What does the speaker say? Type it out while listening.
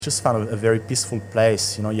just found a very peaceful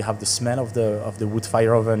place. You know, you have the smell of the wood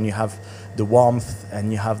fire oven, you have the warmth,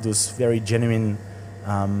 and you have those very genuine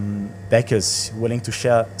bakers willing to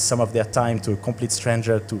share some of their time to a complete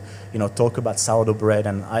stranger to, you know, talk about sourdough bread.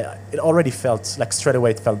 And it already felt like straight away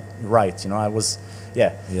it felt right. You know, That's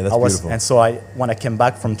beautiful. And so when I came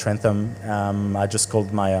back from Trentham, I just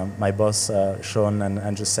called my boss Sean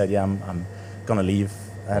and just said, I'm gonna leave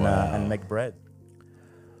and make bread.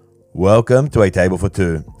 Welcome to A Table for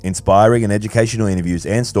Two, inspiring and educational interviews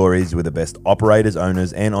and stories with the best operators,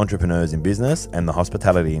 owners, and entrepreneurs in business and the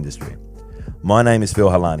hospitality industry. My name is Phil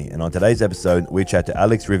Halani, and on today's episode, we chat to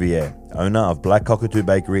Alex Riviere, owner of Black Cockatoo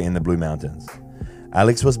Bakery in the Blue Mountains.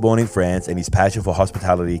 Alex was born in France, and his passion for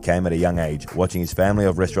hospitality came at a young age, watching his family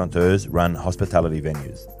of restaurateurs run hospitality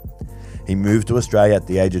venues. He moved to Australia at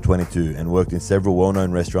the age of 22 and worked in several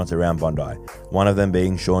well-known restaurants around Bondi, one of them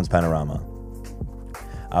being Sean's Panorama.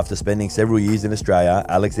 After spending several years in Australia,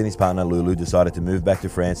 Alex and his partner Lulu decided to move back to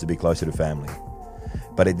France to be closer to family.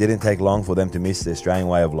 But it didn't take long for them to miss the Australian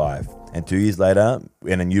way of life, and 2 years later,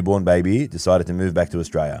 when a newborn baby, decided to move back to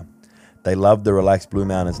Australia. They loved the relaxed Blue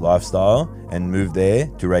Mountains lifestyle and moved there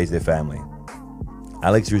to raise their family.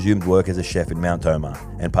 Alex resumed work as a chef in Mount Tomah,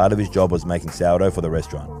 and part of his job was making sourdough for the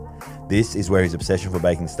restaurant. This is where his obsession for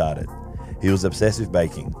baking started. He was obsessed with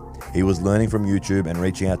baking. He was learning from YouTube and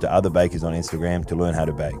reaching out to other bakers on Instagram to learn how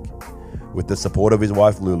to bake. With the support of his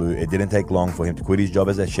wife Lulu, it didn't take long for him to quit his job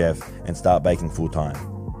as a chef and start baking full-time.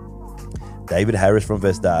 David Harris from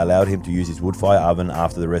Vesta allowed him to use his wood fire oven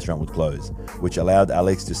after the restaurant would close, which allowed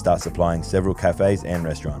Alex to start supplying several cafes and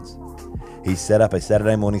restaurants. He set up a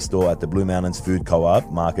Saturday morning store at the Blue Mountains Food Co-op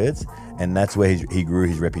markets, and that's where he grew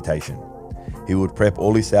his reputation. He would prep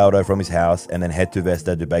all his sourdough from his house and then head to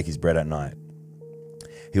Vesta to bake his bread at night.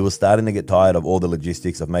 He was starting to get tired of all the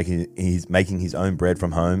logistics of making his own bread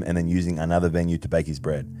from home and then using another venue to bake his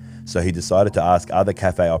bread. So he decided to ask other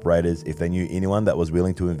cafe operators if they knew anyone that was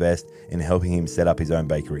willing to invest in helping him set up his own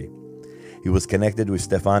bakery. He was connected with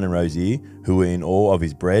Stefan and Rosie, who were in awe of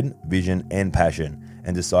his bread, vision, and passion,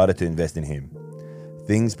 and decided to invest in him.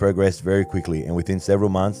 Things progressed very quickly, and within several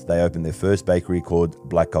months, they opened their first bakery called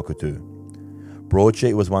Black Cockatoo.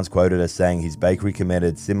 Broadsheet was once quoted as saying his bakery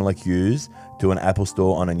committed similar cues to an Apple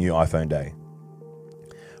store on a new iPhone day.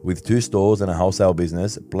 With 2 stores and a wholesale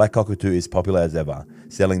business, Black Cockatoo is popular as ever,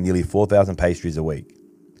 selling nearly 4,000 pastries a week.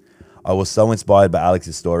 I was so inspired by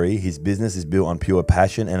Alex's story. His business is built on pure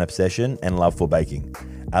passion and obsession and love for baking.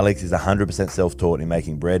 Alex is 100% self-taught in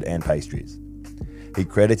making bread and pastries. He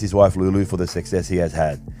credits his wife Lulu for the success he has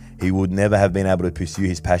had. He would never have been able to pursue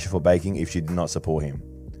his passion for baking if she did not support him.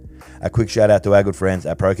 A quick shout out to our good friends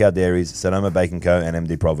at ProCow Dairies, Sonoma Bacon Co. and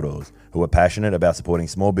MD Providores, who are passionate about supporting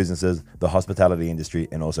small businesses, the hospitality industry,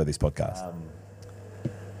 and also this podcast.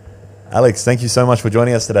 Alex, thank you so much for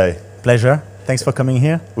joining us today. Pleasure. Thanks for coming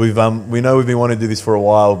here. We know we've been wanting to do this for a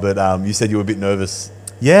while, but you said you were a bit nervous.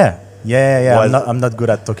 Yeah. I'm not good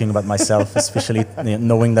at talking about myself, especially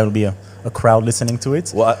knowing there'll be a crowd listening to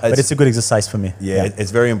it. But it's a good exercise for me. Yeah, it's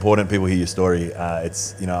very important people hear your story.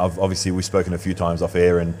 Obviously we've spoken a few times off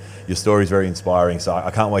air, and your story is very inspiring. So I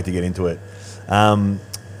can't wait to get into it.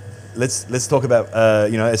 Let's talk about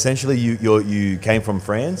essentially you came from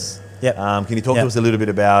France. Yeah. Can you talk to us a little bit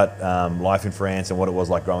about life in France and what it was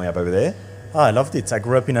like growing up over there? Oh, I loved it. I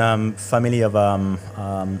grew up in a family of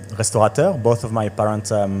restaurateurs. Both of my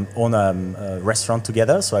parents own a restaurant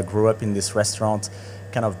together. So I grew up in this restaurant,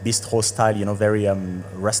 kind of bistro style, very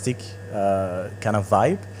rustic kind of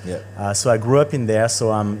vibe. Yeah. So I grew up in there.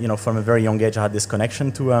 So from a very young age, I had this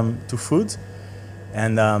connection to food,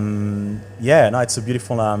 and it's a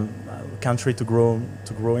beautiful country to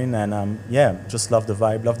grow in, and just love the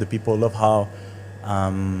vibe, love the people, love how.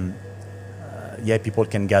 People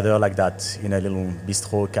can gather like that in a little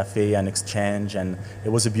bistro cafe and exchange, and it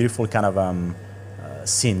was a beautiful kind of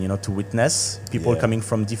scene, to witness people coming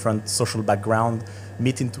from different social background,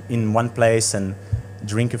 meet in one place and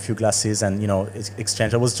drink a few glasses and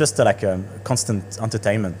exchange. It was just like a constant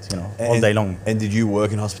entertainment, all day long. And did you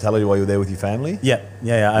work in hospitality while you were there with your family? Yeah.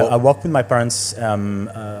 I worked with my parents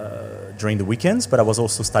during the weekends, but I was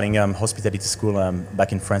also studying hospitality school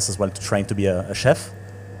back in France as well to train to be a chef.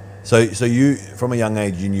 So you, from a young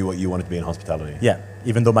age, you knew what you wanted to be in hospitality? Yeah,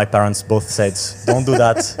 even though my parents both said, don't do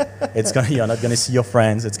that. You're not going to see your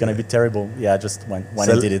friends. It's going to be terrible. Yeah, I just went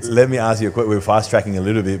and did it. Let me ask you a quick, we're fast tracking a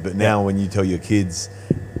little bit, but now when you tell your kids,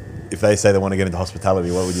 if they say they want to get into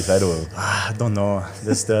hospitality, what would you say to them? I don't know.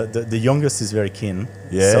 The youngest is very keen.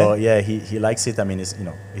 Yeah? So he likes it. I mean,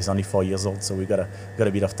 he's only 4 years old, so we got a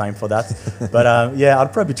bit of time for that. But I'll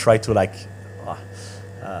probably try to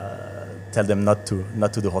tell them not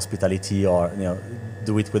to do hospitality, or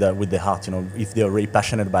do it with the heart, you know, if they're really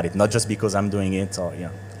passionate about it, not just because I'm doing it or, you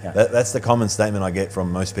know, yeah. That's the common statement I get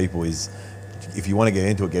from most people is, if you want to get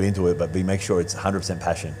into it, but make sure it's 100%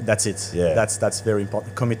 passion. That's it. Yeah. That's very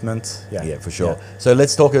important. Commitment. Yeah. Yeah, for sure. Yeah. So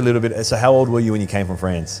let's talk a little bit. So how old were you when you came from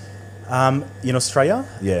France? In Australia?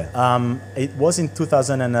 Yeah. It was in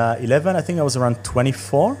 2011. I think I was around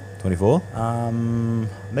 24. 24?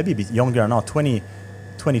 Maybe a bit younger now,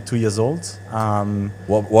 22 years old.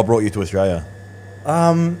 What brought you to Australia?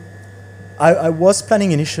 I was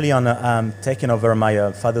planning initially on taking over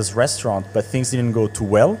my father's restaurant, but things didn't go too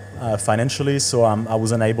well financially, so I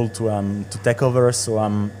was unable to take over. So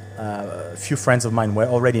a few friends of mine were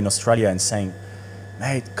already in Australia and saying,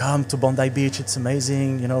 "Mate, come to Bondi Beach. It's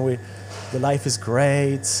amazing. You know, the life is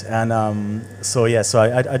great." And so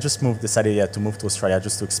I just decided to move to Australia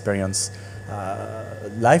just to experience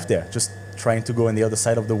life there, just trying to go on the other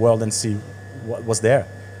side of the world and see what was there.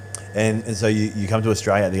 And so you come to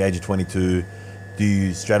Australia at the age of 22. Do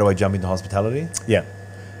you straight away jump into hospitality? Yeah,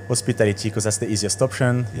 hospitality, because that's the easiest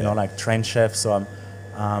option. You know, like trained chef. So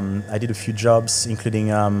I did a few jobs, including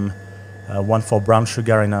one for Brown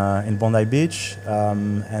Sugar in Bondi Beach,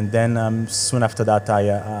 and then soon after that I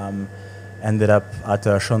ended up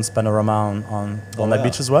at Sean's Panorama on Bondi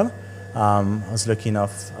Beach as well. I was lucky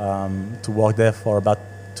enough to work there for about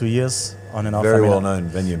 2 years on and off. Very well known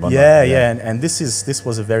venue in Bondi. Yeah. And this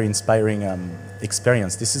was a very inspiring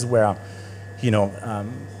experience. This is where,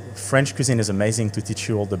 French cuisine is amazing to teach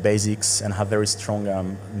you all the basics and have very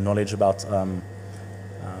strong knowledge about,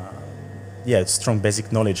 strong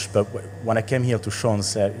basic knowledge. But when I came here to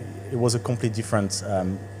Sean's, it was a completely different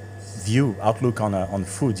outlook on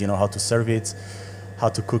food. You know, how to serve it, how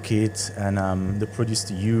to cook it, and the produce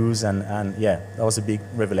to use, and that was a big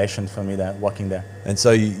revelation for me, that working there. And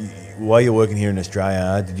so, while you're working here in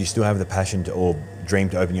Australia, did you still have the passion or dream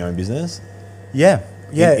to open your own business? Yeah.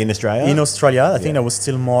 In Australia? In Australia, I think I was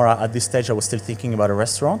still more, at this stage, I was still thinking about a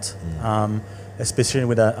restaurant, especially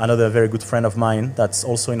with another very good friend of mine that's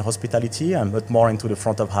also in hospitality, but more into the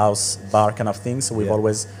front of house bar kind of thing. So we've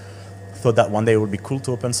always thought that one day it would be cool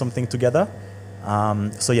to open something together.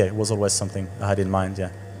 It was always something I had in mind, yeah.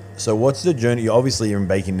 So what's the journey? Obviously you're in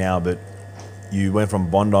baking now, but you went from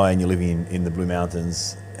Bondi and you're living in the Blue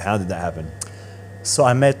Mountains. How did that happen? So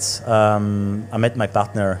I met my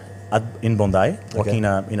partner in Bondi, working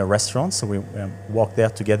in a restaurant. So we walked there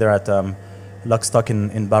together at Lock, Stock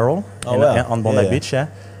and Barrel on Bondi Beach, yeah.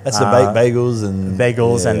 That's the bagels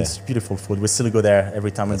and beautiful food. We still go there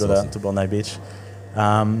every time we go to Bondi Beach.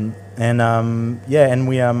 And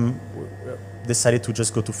we decided to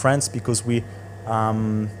just go to France because we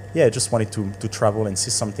just wanted to travel and see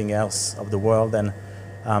something else of the world. And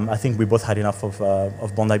I think we both had enough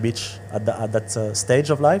of Bondi Beach at that stage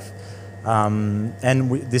of life.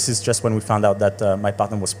 This is just when we found out that my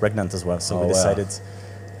partner was pregnant as well. So we decided,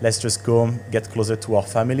 let's just go get closer to our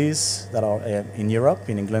families that are in Europe,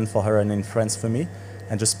 in England for her and in France for me,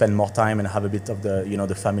 and just spend more time and have a bit of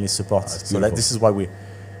the family support. So this is why we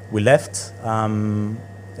left.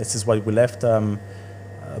 This is why we left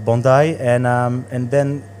Bondi, and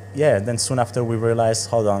then soon after we realized,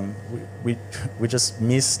 hold on, we just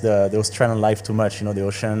miss the Australian life too much. You know, the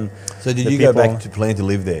ocean. So did you go back to plan to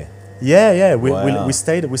live there? Yeah. We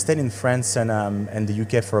stayed in France and the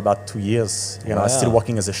UK for about 2 years. You know, I was still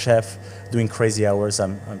working as a chef, doing crazy hours. I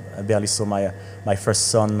barely saw my first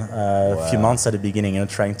son a few months at the beginning. You know,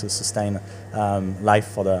 trying to sustain life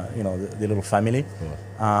for the little family.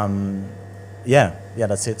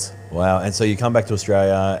 That's it. Wow. And so you come back to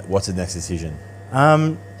Australia. What's the next decision?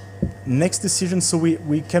 Next decision. So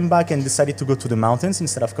we came back and decided to go to the mountains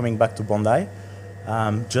instead of coming back to Bondi.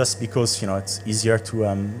 Just because it's easier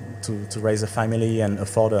to raise a family and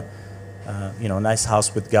afford a nice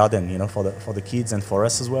house with garden for the kids and for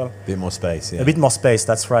us as well. A bit more space, yeah. A bit more space,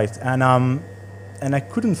 that's right. And I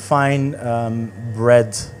couldn't find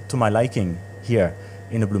bread to my liking here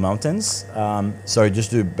in the Blue Mountains. Sorry,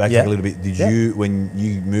 just to backtrack a little bit. Did you, when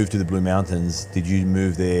you moved to the Blue Mountains, did you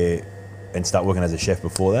move there and start working as a chef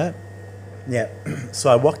before that? Yeah. So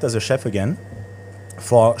I worked as a chef again.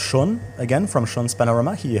 For Sean, again, from Sean's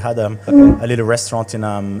Panorama. He had a little restaurant in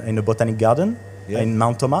a botanic garden in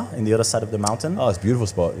Mount Thomas, in the other side of the mountain. Oh, it's a beautiful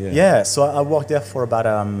spot, yeah. Yeah, so I worked there for about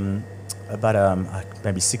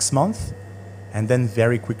maybe 6 months. And then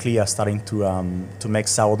very quickly I started to make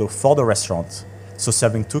sourdough for the restaurant. So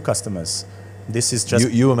serving 2 customers. This is just...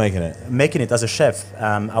 You were making it? Making it as a chef.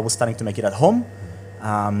 I was starting to make it at home.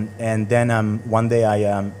 And then one day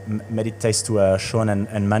I made it taste to Sean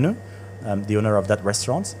and Manu, the owner of that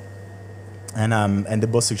restaurant, and they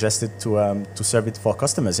both suggested to serve it for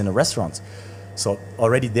customers in a restaurant. So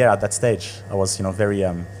already there at that stage, I was,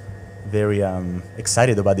 very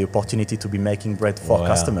excited about the opportunity to be making bread for Wow.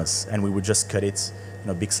 customers, and we would just cut it,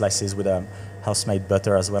 big slices with house-made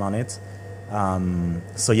butter as well on it.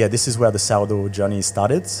 So yeah, this is where the sourdough journey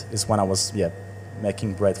started. Is when I was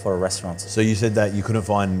making bread for a restaurant. So you said that you couldn't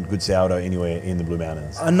find good sourdough anywhere in the Blue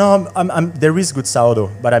Mountains. No, there is good sourdough,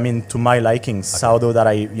 but I mean to my liking, sourdough that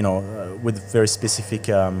I with very specific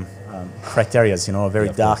criteria. A very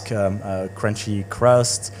of dark, course. crunchy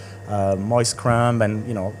crust, moist crumb, and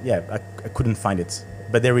I couldn't find it.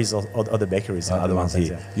 But there is other bakeries in the Other ones mountains.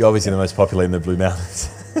 here. You're obviously the most popular in the Blue Mountains.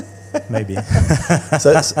 Maybe.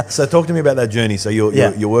 So talk to me about that journey. So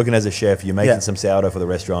you're working as a chef. You're making Yeah. some sourdough for the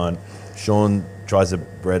restaurant. Sean tries the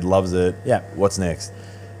bread, loves it. Yeah. What's next?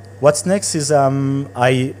 What's next is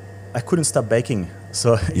I couldn't stop baking. So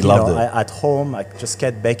You loved it. at home I just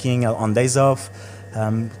kept baking on days off,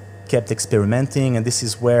 kept experimenting, and this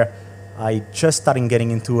is where I just started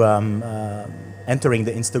getting into entering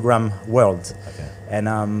the Instagram world. Okay. And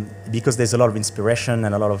because there's a lot of inspiration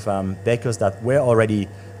and a lot of bakers that were already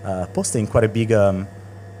posting quite a big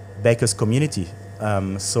bakers community.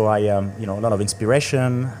 So I, a lot of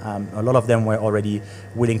inspiration. A lot of them were already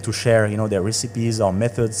willing to share, their recipes or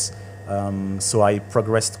methods. So I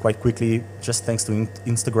progressed quite quickly, just thanks to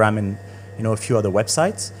Instagram and, a few other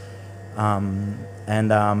websites.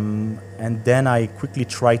 And then I quickly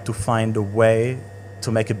tried to find a way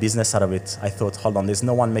to make a business out of it. I thought, hold on, there's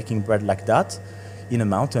no one making bread like that in a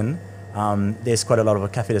mountain. There's quite a lot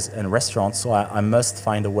of cafes and restaurants, so I must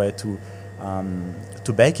find a way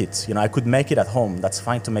to bake it. I could make it at home. That's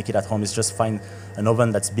fine to make it at home. It's just find an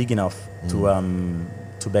oven that's big enough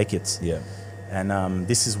to bake it. Yeah. And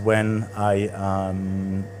this is when I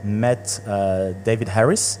met David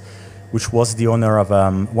Harris, which was the owner of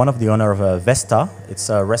one of the owner of Vesta. It's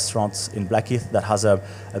a restaurant in Blackheath that has a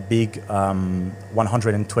big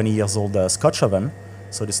 120 years old Scotch oven.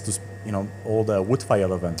 So this is old wood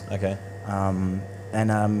fire oven. Okay.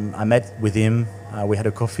 And I met with him. We had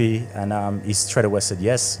a coffee, and he straight away said,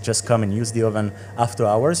 "Yes, just come and use the oven after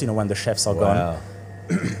hours. When the chefs are Wow.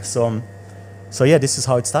 gone." So yeah, this is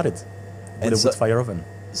how it started with And a so- wood fire oven.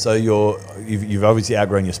 So you've obviously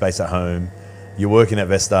outgrown your space at home. You're working at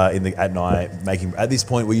Vesta at night making. At this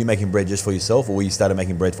point, were you making bread just for yourself, or were you started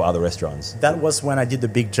making bread for other restaurants? That was when I did the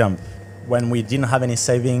big jump, when we didn't have any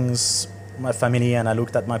savings, my family, and I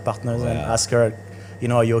looked at my partners and Wow. asked her,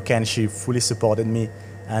 are you okay? And she fully supported me,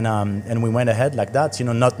 and we went ahead like that,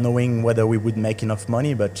 not knowing whether we would make enough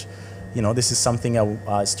money, but this is something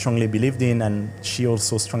I strongly believed in, and she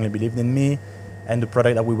also strongly believed in me and the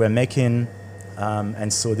product that we were making,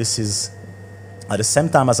 and so this is at the same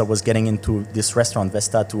time as I was getting into this restaurant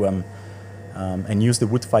Vesta to and use the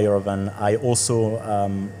wood fire oven. I also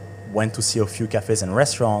went to see a few cafes and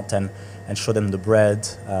restaurants and show them the bread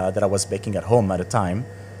that I was baking at home at the time.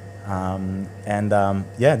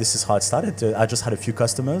 This is how it started. I just had a few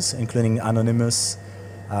customers, including Anonymous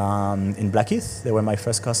in Blackheath. They were my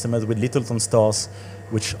first customers with Littleton stores,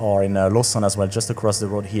 which are in Lawson as well, just across the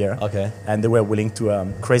road here. Okay. And they were willing to,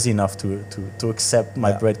 crazy enough to accept my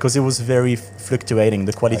Yeah. bread, because it was very fluctuating.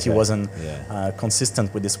 The quality Okay. wasn't Yeah.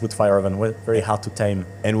 consistent with this wood fire oven, very hard to tame.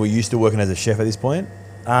 And were you still working as a chef at this point?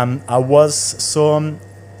 I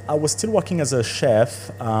was still working as a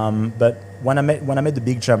chef, but when I made the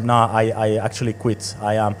big jump, I actually quit.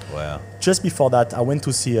 Wow. Just before that, I went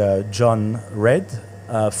to see John Reid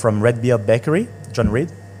from Red Beard Bakery, John Reid,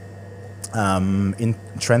 in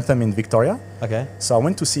Trentham in Victoria. Okay. So I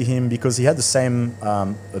went to see him because he had the same,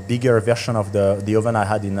 a bigger version of the oven I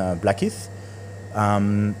had in Blackheath.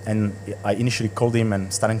 And I initially called him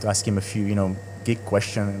and started to ask him a few, geek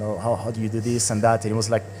questions. How do you do this and that? And he was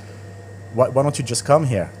like, why don't you just come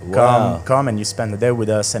here? Wow. Come and you spend the day with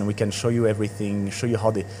us, and we can show you everything, show you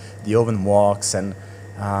how the oven works. And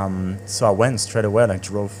so I went straight away,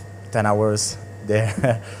 drove 10 hours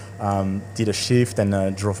there, did a shift,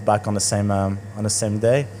 and drove back on the same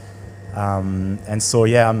day. And so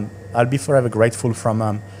I'll be forever grateful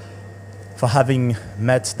for having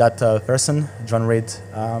met that person, John Reid,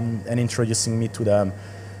 and introducing me to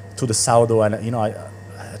the sourdough. And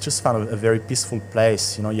I just found a very peaceful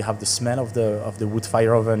place. You have the smell of the wood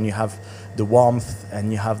fire oven, you have the warmth,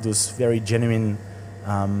 and you have those very genuine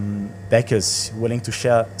bakers willing to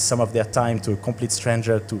share some of their time to a complete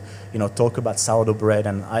stranger to talk about sourdough bread.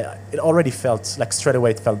 And it already felt like straight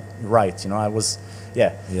away it felt right. I was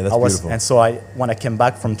that's beautiful. And so when I came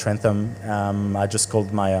back from Trentham, I just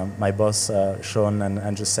called my boss Sean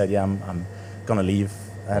and just said, I'm gonna leave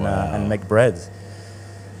and make bread.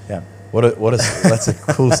 Yeah. That's a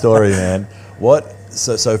cool story, man.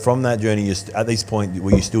 So from that journey, at this point,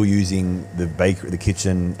 were you still using the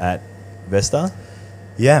kitchen at Vesta?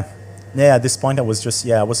 Yeah. Yeah, at this point I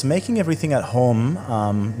was making everything at home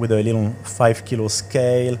with a little 5 kilo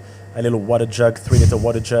scale, a little water jug, 3 liter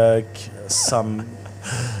water jug, some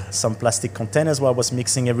plastic containers where I was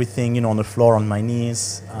mixing everything, on the floor on my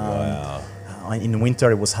knees. Wow. In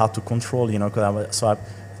winter it was hard to control, so I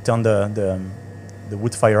turned the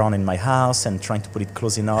wood fire on in my house and trying to put it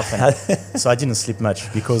close enough. And so I didn't sleep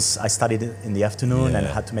much because I started it in the afternoon and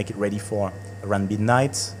had to make it ready for around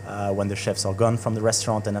midnight when the chefs are gone from the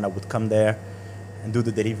restaurant, and then I would come there and do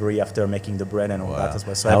the delivery after making the bread and all that as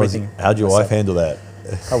well. So how'd your wife handle that?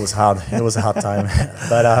 That was hard. It was a hard time.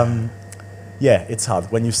 But yeah, it's hard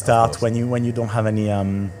when you start, when you don't have any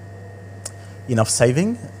enough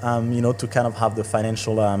saving, to kind of have the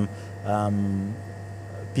financial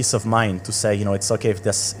peace of mind to say, it's okay if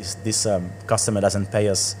this customer doesn't pay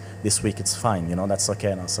us this week, it's fine, that's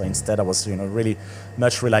okay. So instead I was, really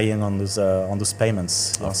much relying on those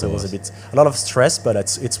payments. So it was a lot of stress, but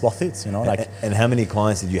it's worth it, And how many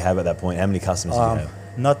clients did you have at that point? How many customers did you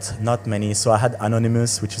have? Not many. So I had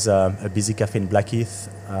Anonymous, which is a busy cafe in Blackheath.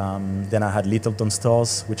 Then I had Littleton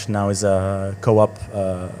Stores, which now is a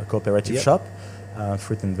cooperative shop,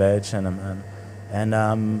 fruit and veg,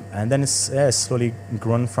 and then it's slowly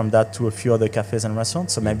grown from that to a few other cafes and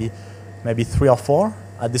restaurants. So maybe 3 or 4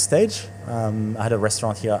 at this stage. I had a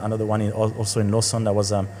restaurant here, another one also in Lawson that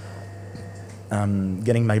was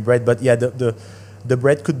getting my bread. But yeah, the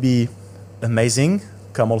bread could be amazing,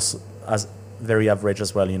 come also as very average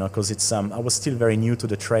as well, because it's I was still very new to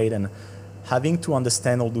the trade, and having to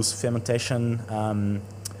understand all those fermentation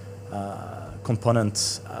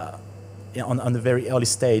components on the very early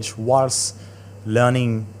stage, whilst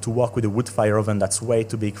learning to work with a wood fire oven that's way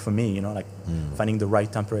too big for me, finding the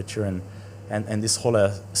right temperature and this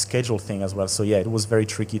whole schedule thing as well. So yeah, it was very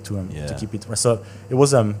tricky to keep it. So it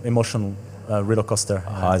was emotional roller coaster.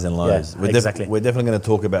 Highs and lows. Yeah, exactly. We're definitely going to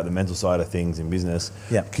talk about the mental side of things in business.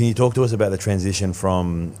 Yeah. Can you talk to us about the transition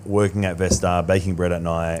from working at Vesta, baking bread at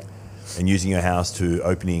night, and using your house to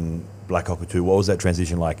opening Black Cockatoo? What was that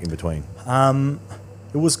transition like in between?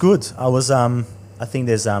 It was good. I was.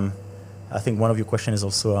 I think one of your questions is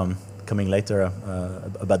also coming later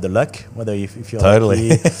about the luck. Whether if you're totally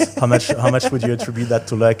lucky, how much would you attribute that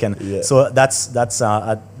to luck? And so that's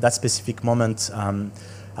at that specific moment.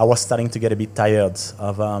 I was starting to get a bit tired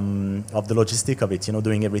of the logistic of it.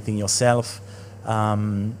 Doing everything yourself,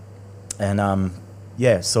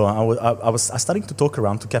 So I was starting to talk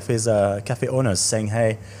around to cafe owners, saying,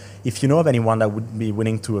 hey, if you know of anyone that would be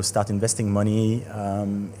willing to start investing money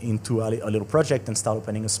into a little project and start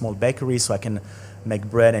opening a small bakery so I can make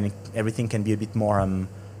bread and everything can be a bit more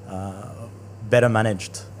better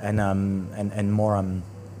managed and more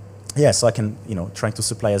so I can trying to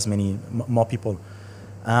supply as many more people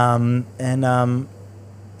and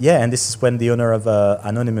this is when the owner of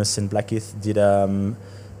Anonymous in Blackheath did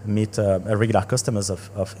meet a regular customers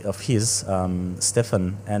of his,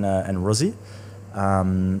 Stefan and Rosie.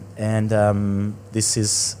 This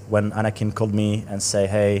is when Anakin called me and say,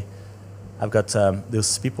 hey, I've got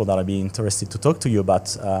those people that I'd be interested to talk to you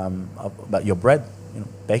about your bread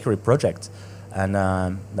bakery project. And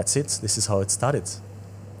that's it. This is how it started.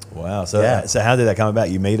 Wow. So how did that come about?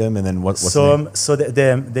 You meet them, and then what's so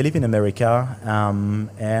they live in America,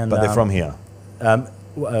 but they're from here.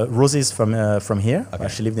 Rosie's from here. Okay.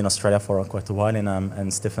 She lived in Australia for quite a while,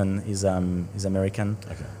 and Stefan is American.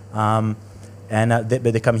 Okay.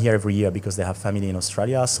 They come here every year because they have family in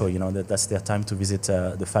Australia. So that's their time to visit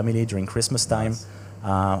the family during Christmas time. Nice.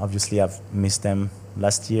 Obviously, I've missed them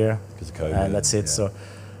last year. Because of COVID. That's it. Yeah.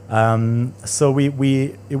 So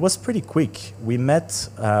we it was pretty quick. We met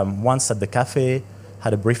once at the cafe,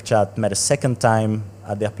 had a brief chat, met a second time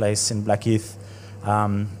at their place in Blackheath,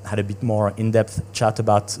 had a bit more in-depth chat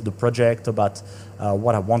about the project, about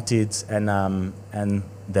what I wanted, and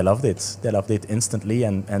they loved it. They loved it instantly,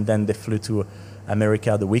 and then they flew to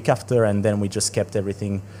America the week after, and then we just kept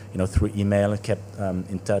everything, through email, kept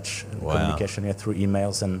in touch, communication through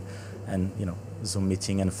emails and Zoom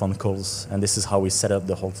meeting and phone calls, and this is how we set up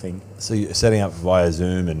the whole thing. So you're setting up via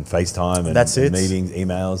Zoom and FaceTime and, that's it. Meetings,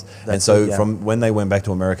 emails. That's and so it, yeah. from when they went back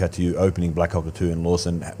to America to you opening Black Cockatoo in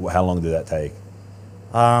Lawson, how long did that take?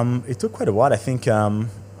 It took quite a while. I think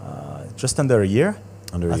just under a year.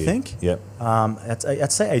 I think. Yep.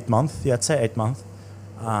 I'd say 8 months. Yeah, I'd say 8 months.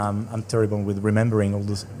 I'm terrible with remembering all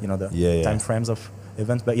those, the time frames of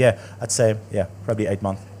events. But yeah, I'd say probably 8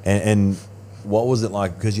 months. And what was it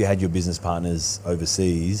like? Because you had your business partners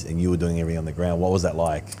overseas and you were doing everything on the ground. What was that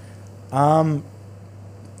like?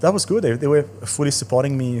 that was good. They were fully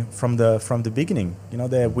supporting me from the beginning. You know,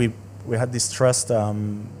 we had this trust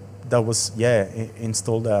that was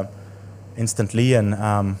installed instantly,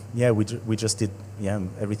 and we just did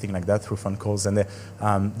everything like that through phone calls. And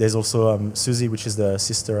there's also Susie, which is the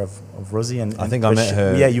sister of Rosie, and I think I met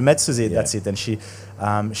her. Yeah, you met Susie. Yeah. That's it. And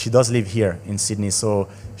she does live here in Sydney, so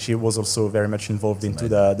she was also very much involved into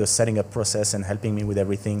the setting up process and helping me with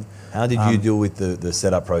everything. How did you deal with the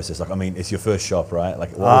setup process? Like, I mean, it's your first shop, right?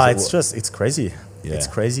 Like, it's crazy. Yeah. It's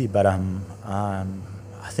crazy, but I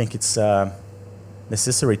think it's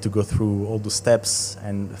necessary to go through all those steps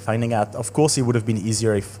and finding out. Of course, it would have been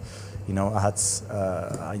easier if, you know,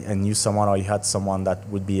 I knew someone, or you had someone that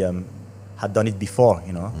would be had done it before.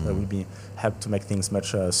 You know, that would be help to make things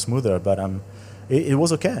much smoother. But it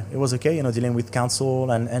was okay. It was okay. You know, dealing with council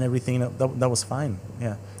and everything. That was fine.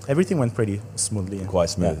 Yeah, everything went pretty smoothly. Quite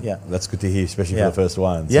smooth. Yeah. That's good to hear, especially for the first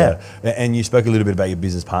one. Yeah. So, and you spoke a little bit about your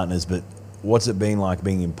business partners, but what's it been like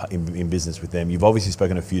being in business with them? You've obviously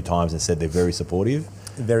spoken a few times and said they're very supportive.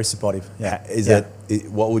 Very supportive. Yeah.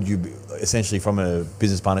 What would you essentially, from a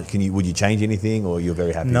business partner? Would you change anything, or you're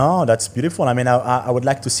very happy? No, that's beautiful. I mean, I would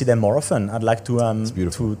like to see them more often. I'd like to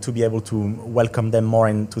to be able to welcome them more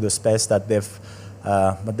into the space that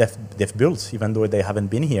they've built, even though they haven't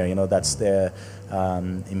been here. You know, that's their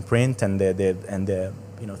imprint and their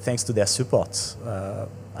you know, thanks to their support.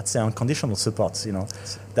 I'd say unconditional support. You know,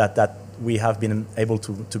 that we have been able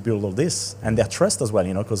to build all this, and their trust as well.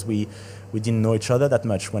 You know, because we didn't know each other that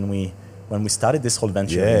much when we started this whole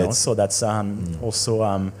venture. Yeah, you know? So that's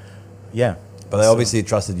also But they obviously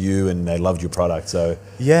trusted you, and they loved your product. So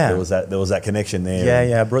there was that connection there.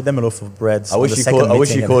 Yeah. I brought them a loaf of bread. I wish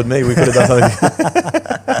you called me. We could have done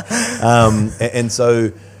something. And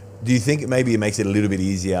so, do you think maybe it makes it a little bit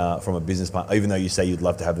easier from a business partner, even though you say you'd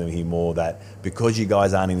love to have them here more, that because you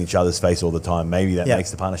guys aren't in each other's face all the time, maybe that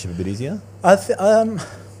makes the partnership a bit easier? I'm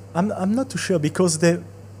not too sure, because they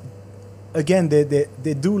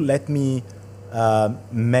do let me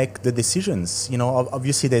make the decisions. You know,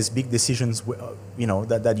 obviously there's big decisions, you know,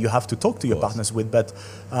 that you have to talk to your partners with, but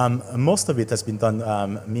most of it has been done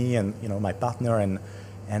me and, you know, my partner, and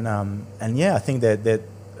I think that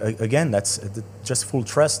again, that's just full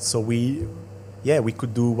trust. So we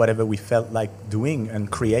could do whatever we felt like doing and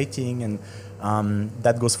creating, and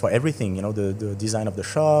that goes for everything. You know, the design of the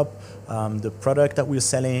shop, the product that we're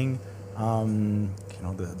selling, you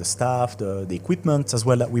know, the staff, the equipment as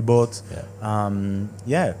well that we bought.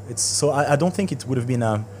 It's so I don't think it would have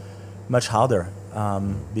been much harder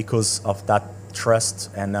because of that trust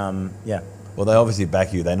and Well, they obviously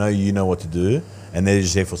back you. They know you know what to do, and they're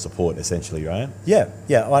just here for support, essentially, right? Yeah.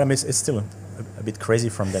 Well, I mean, it's still a bit crazy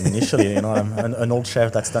from them initially. You know, I'm an old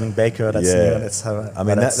chef that's done baker. That's, you know, that's how. I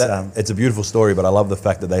mean, it's a beautiful story, but I love the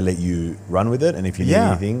fact that they let you run with it, and if you need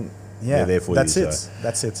anything, they're there for you.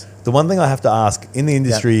 That's it. The one thing I have to ask in the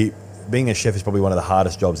industry, being a chef is probably one of the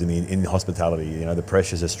hardest jobs in hospitality. You know, the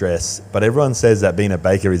pressures, the stress, but everyone says that being a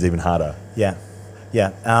baker is even harder. Yeah.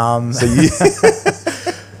 So you.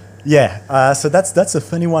 So that's a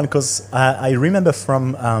funny one, because I remember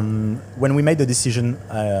from when we made the decision,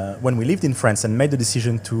 when we lived in France and made the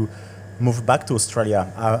decision to move back to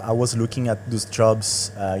Australia, I was looking at those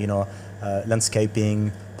jobs, you know,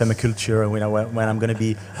 landscaping, permaculture, when I'm going to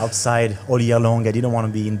be outside all year long. I didn't want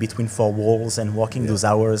to be in between four walls and working those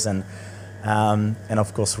hours, and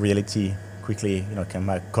of course reality quickly, you know,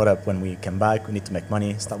 caught up when we came back. We need to make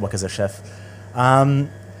money, start work as a chef.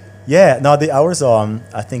 The hours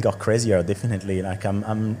I think are crazier, definitely. Like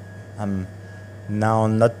I'm now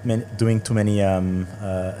not doing too many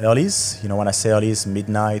earlies. You know, when I say earlies,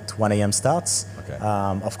 midnight, 1 a.m. starts. Okay.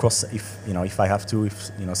 Of course, if I have to,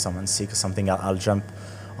 if you know someone's sick or something, I'll jump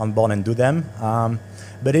on board and do them.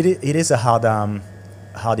 But it is a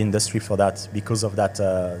hard industry for that, because of that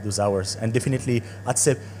those hours, and definitely I'd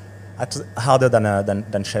say harder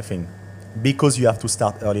than chefing, because you have to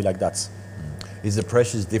start early like that. Is the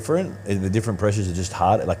pressures different? The different pressures are just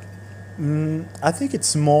hard? Like, I think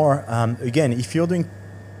it's more, again, if you're doing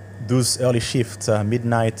those early shifts,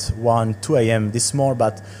 midnight, 1, 2 a.m., this is more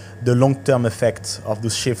about the long-term effect of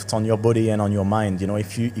those shifts on your body and on your mind. You know,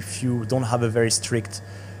 if you don't have a very strict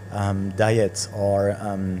diet or,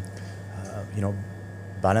 you know,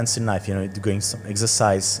 balance in life, you know, doing some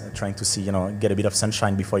exercise, trying to see, you know, get a bit of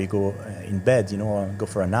sunshine before you go in bed, you know, or go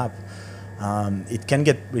for a nap, it can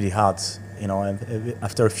get really hard. You know,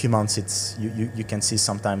 after a few months, it's you can see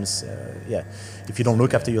sometimes, if you don't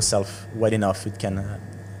look after yourself well enough, it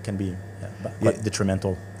can be quite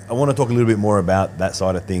detrimental. I want to talk a little bit more about that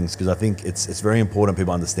side of things, because I think it's very important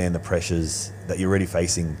people understand the pressures that you're already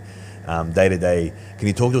facing. day to day. Can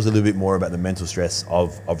you talk to us a little bit more about the mental stress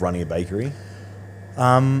of running a bakery?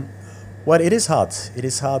 Well, it is hard. It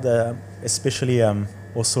is hard, especially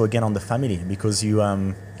also again on the family, because you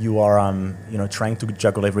are trying to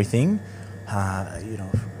juggle everything.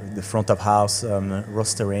 The front of house,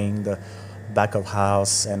 rostering, the back of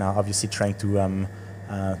house, and obviously trying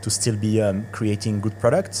to still be creating good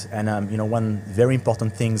product. And one very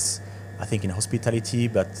important things I think in hospitality,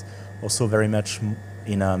 but also very much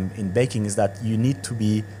in baking, is that you need to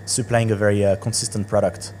be supplying a very consistent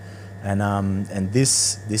product. And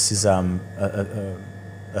this is a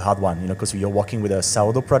hard one, because you're working with a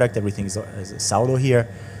sourdough product. Everything is a sourdough here,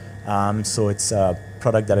 so it's a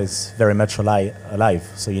product that is very much alive.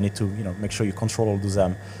 So you need to make sure you control all those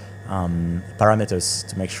parameters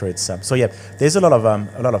to make sure it's. So yeah, there's a lot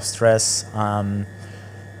of stress,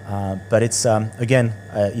 but it's again,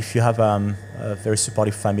 if you have a very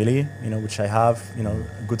supportive family, which I have,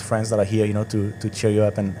 good friends that are here, to cheer you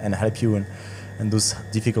up and help you and those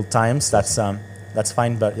difficult times, that's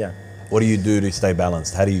fine. But yeah. What do you do to stay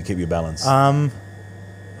balanced? How do you keep your balance?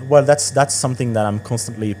 Well, that's something that I'm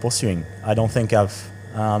constantly pursuing. I don't think I've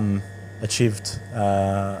achieved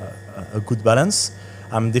a good balance.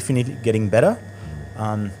 I'm definitely getting better.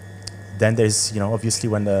 Then there's obviously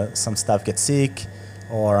when some staff get sick,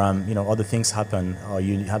 or other things happen, or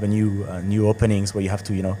you have a new openings where you have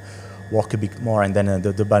to work a bit more, and then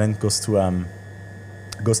the balance goes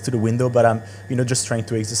to the window. But I'm just trying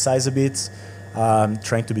to exercise a bit,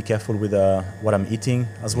 trying to be careful with what I'm eating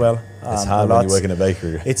as well. It's hard when you work in a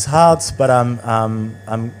bakery. It's hard, but I'm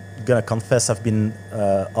gonna confess I've been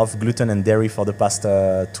off gluten and dairy for the past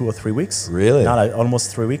 2 or 3 weeks. Really? Now,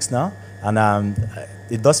 almost 3 weeks now, and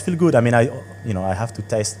it does feel good. I mean, I have to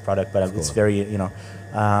taste product, but it's very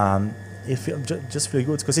it just feel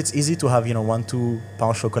good, because it's easy to have 1-2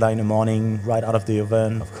 pound chocolate in the morning right out of the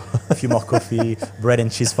oven, a few more coffee, bread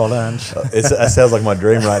and cheese for lunch. It sounds like my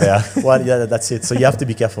dream right now. Well, yeah, that's it. So you have to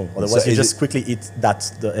be careful, otherwise you just quickly eat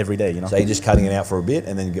that every day. So you're just cutting it out for a bit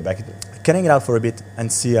and then you get back into it. Cutting it out for a bit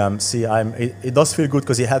and see. It does feel good,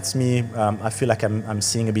 because it helps me. I feel like I'm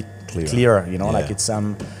seeing a bit clearer. Like it's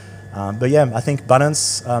But yeah, I think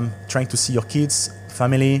balance. Trying to see your kids,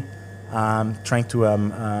 family. Trying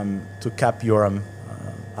to cap your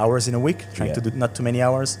hours in a week, trying to do not too many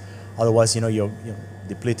hours. Otherwise, you're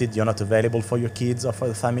depleted, you're not available for your kids or for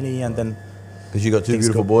the family, and then... Because you got 2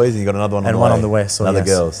 beautiful boys and you got another one on the way. And one on the way, so another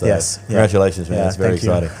girl, so congratulations, man, that's very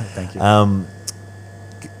exciting. Thank you.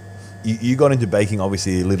 You got into baking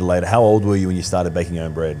obviously a little later. How old were you when you started baking your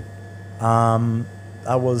own bread? I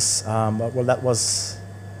was, that was,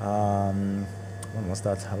 when was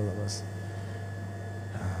that? How old I was?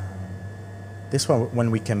 This one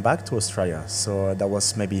when we came back to Australia, so that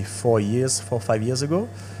was maybe 4 or 5 years ago.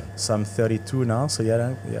 So I'm 32 now. So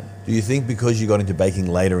yeah. Do you think because you got into baking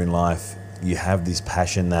later in life, you have this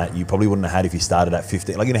passion that you probably wouldn't have had if you started at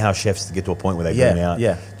 15? Like how chefs get to a point where they burn out.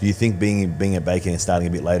 Yeah. Do you think being a baker and starting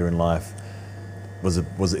a bit later in life is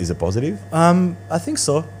it positive? I think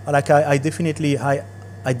so. Like I definitely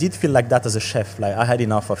I did feel like that as a chef. Like I had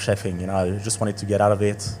enough of chefing. I just wanted to get out of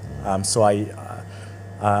it. So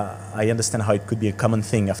I understand how it could be a common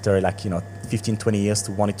thing after 15, 20 years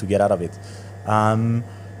to wanting to get out of it.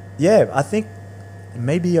 I think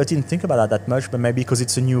maybe I didn't think about that much, but maybe because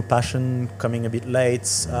it's a new passion coming a bit late,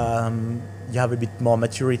 you have a bit more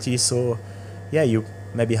maturity. So you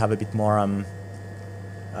maybe have a bit more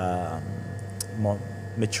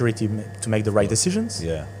maturity to make the right decisions.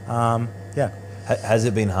 Has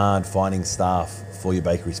it been hard finding staff for your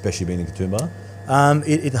bakery, especially being in Katoomba?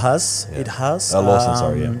 It has. It has. Lawson,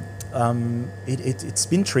 sorry. It's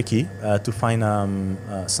been tricky to find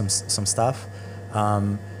some staff.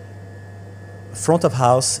 Front of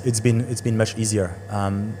house, it's been much easier.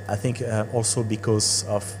 I think also because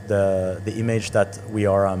of the image that we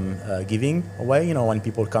are giving away. When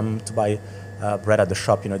people come to buy bread at the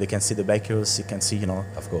shop, they can see the bakers, you can see,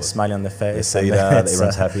 of course, smile on the face. They see that,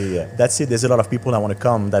 everyone's happy, yeah. That's it. There's a lot of people that want to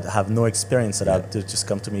come that have no experience that have to just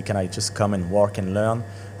come to me. Can I just come and work and learn?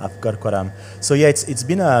 I've got quite So it's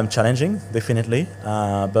been challenging, definitely.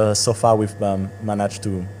 But so far we've managed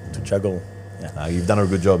to juggle. Yeah. You've done a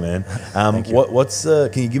good job, man. Thank you.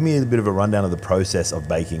 Can you give me a bit of a rundown of the process of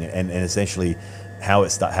baking and essentially how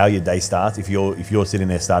your day starts? If you're sitting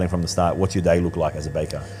there starting from the start, what's your day look like as a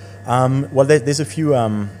baker? Well, there's a few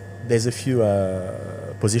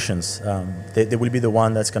positions. There will be the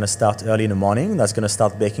one that's going to start early in the morning. That's going to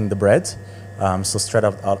start baking the bread. So straight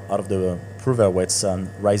out of the prover where it's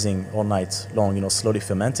rising all night long, slowly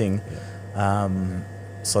fermenting. Yeah.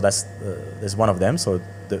 So there's one of them. So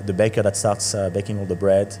the baker that starts baking all the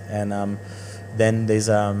bread, and Then there's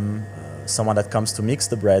someone that comes to mix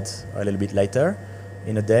the bread a little bit later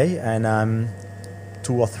in a day, and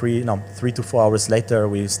 3 to 4 hours later,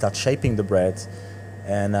 we start shaping the bread,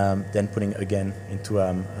 and then putting again into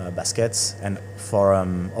baskets and for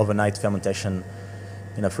overnight fermentation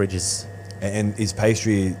in the fridges. And is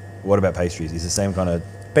pastry? What about pastries? Is the same kind of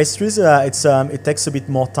Pastries, it takes a bit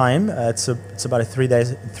more time. It's about a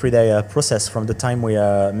 3-day process from the time we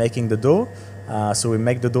are making the dough. So we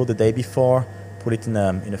make the dough the day before, put it in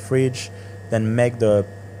a fridge, then make the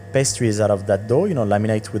pastries out of that dough.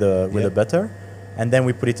 Laminate with the butter, and then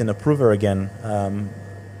we put it in a prover again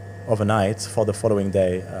overnight for the following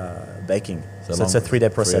day baking. So it's a 3-day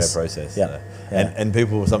process. 3-day process. Yeah. And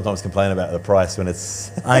people sometimes complain about the price when it's.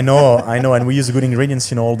 I know, and we use good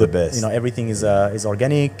ingredients. All the best. Everything is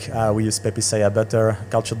organic. We use Pepicea butter,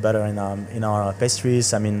 cultured butter in our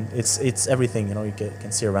pastries. I mean, it's everything. You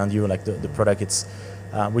can see around you, like the product.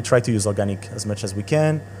 We try to use organic as much as we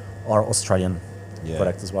can, or Australian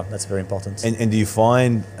product as well. That's very important. And do you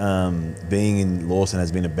find being in Lawson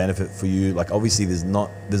has been a benefit for you? Like, obviously there's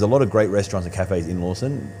a lot of great restaurants and cafes in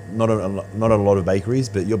Lawson, not a lot of bakeries,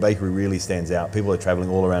 but your bakery really stands out. People are traveling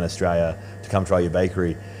all around Australia to come try your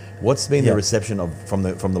bakery. What's been the reception from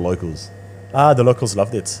the locals? The locals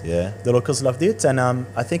loved it. Yeah, the locals loved it, and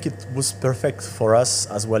I think it was perfect for us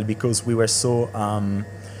as well, because we were so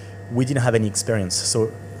we didn't have any experience.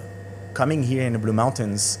 So coming here in the Blue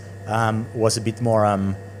Mountains was a bit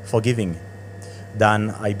more forgiving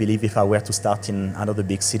than, I believe, if I were to start in another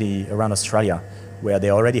big city around Australia, where they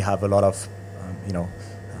already have a lot of,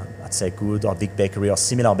 I'd say good or big bakery or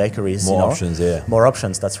similar bakeries. More options, yeah. More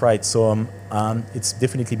options, that's right. So it's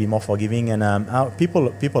definitely been more forgiving, and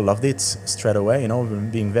people loved it straight away.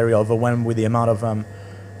 Being very overwhelmed with the amount of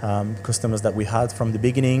customers that we had from the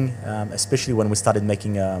beginning, especially when we started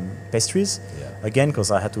making pastries. Yeah. Again, because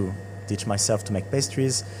I had to teach myself to make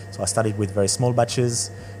pastries, so I started with very small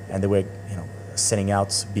batches, and they were selling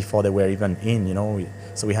out before they were even in.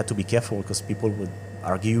 So we had to be careful, because people would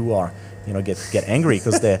argue or get angry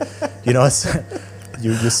because they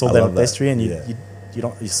you sold them a pastry and you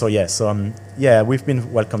don't. So we've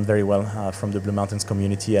been welcomed very well from the Blue Mountains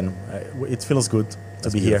community, and it feels good to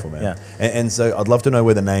be here. Man. Yeah. And so I'd love to know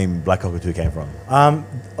where the name Black Cockatoo came from.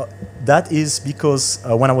 That is because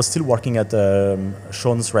when I was still working at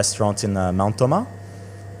Sean's restaurant in Mount Toma,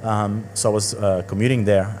 so I was commuting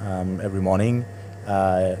there every morning,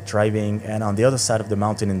 driving, and on the other side of the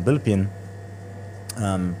mountain in Bilpin.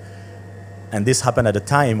 And this happened at a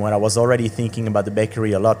time when I was already thinking about the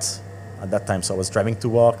bakery a lot at that time. So I was driving to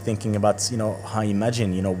work, thinking about, how I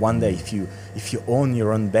imagine, one day if you own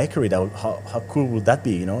your own bakery, how cool would that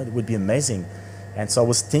be? It would be amazing. And so I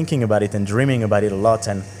was thinking about it and dreaming about it a lot.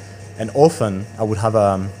 And often I would have,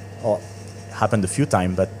 or happened a few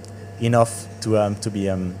times, but enough to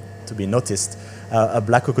be noticed. A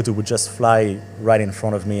black cockatoo would just fly right in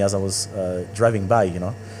front of me as I was driving by,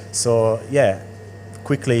 So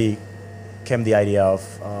quickly came the idea of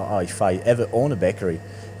if I ever own a bakery,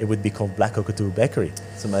 it would be called Black Cockatoo Bakery.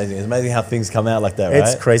 It's amazing. It's amazing how things come out like that, right?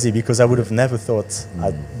 It's crazy, because I would have never thought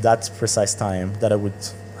at that precise time that I would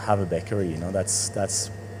have a bakery. That's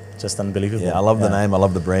just unbelievable. Yeah, I love the name. I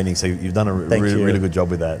love the branding. So you've done a really good job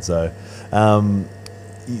with that. So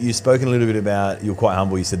you've spoken a little bit about, you're quite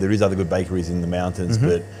humble. You said there is other good bakeries in the mountains,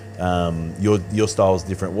 but your style is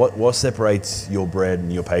different. What separates your bread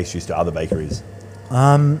and your pastries to other bakeries?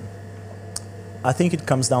 I think it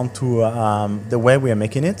comes down to the way we are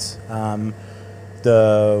making it,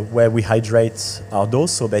 the way we hydrate our dough.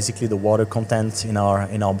 So basically, the water content in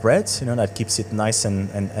our bread, that keeps it nice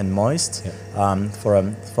and moist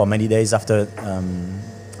for many days after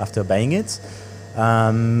buying it.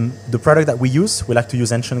 The product that we use, we like to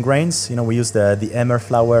use ancient grains. We use the emmer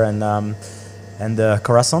flour and the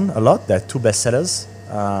Corazon a lot. They're two best sellers.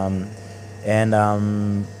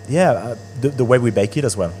 The way we bake it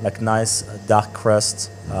as well, like nice dark crust,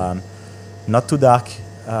 not too dark,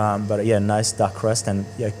 but nice dark crust, and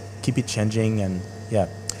keep it changing, and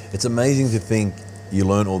It's amazing to think you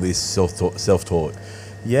learn all this self-taught.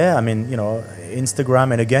 Yeah, I mean,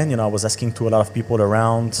 Instagram, and again, I was asking to a lot of people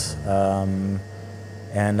around,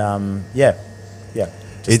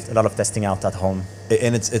 just a lot of testing out at home.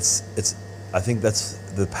 And it's I think that's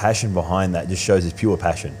the passion behind that. Just shows it's pure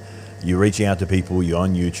passion. You're reaching out to people, you're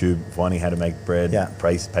on YouTube, finding how to make bread,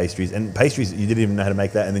 pastries. And pastries, you didn't even know how to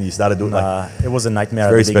make that, and then you started doing it was a nightmare.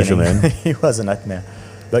 Very special, man. It was a nightmare.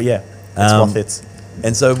 But it's worth it.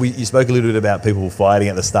 And so you spoke a little bit about people fighting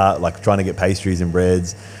at the start, like trying to get pastries and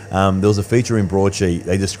breads. There was a feature in Broadsheet.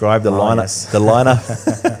 They described the lineup. Yes. The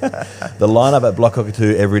lineup, the lineup at Block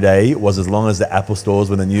Cockatoo every day was as long as the Apple stores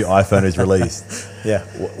when the new iPhone is released. Yeah.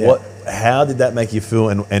 How did that make you feel,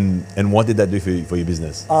 and what did that do for your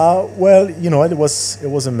business? Well, it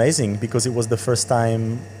was amazing because it was the first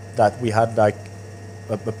time that we had like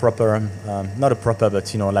a proper, not a proper,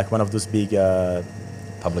 but like one of those big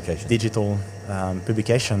Publication. digital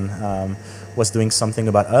publication was doing something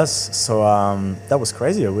about us. So that was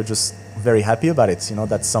crazy. We're just very happy about it.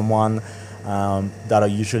 That someone that are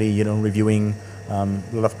usually reviewing a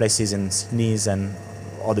lot of places in Sydney and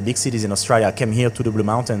all the big cities in Australia came here to the Blue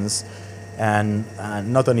Mountains, and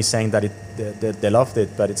not only saying that they loved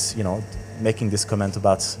it, but it's making this comment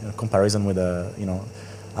about comparison with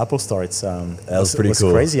Apple Store. It's that was pretty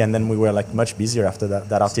cool. Crazy, and then we were like much busier after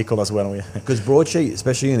that article as well. Because Broadsheet,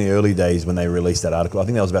 especially in the early days when they released that article, I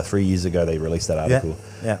think that was about 3 years ago they released that article.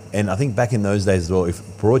 Yeah. And I think back in those days as well, if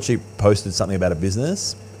Broadsheet posted something about a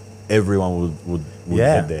business, everyone would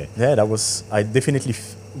head there. Yeah, that was.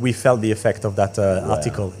 We felt the effect of that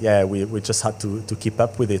article. Yeah, we just had to keep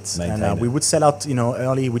up with it, and we would sell out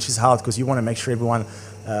early, which is hard because you want to make sure everyone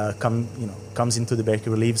comes into the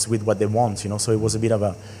bakery, leaves with what they want. So it was a bit of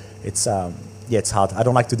a. It's hard. I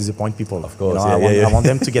don't like to disappoint people. Of course, I want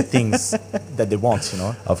them to get things that they want.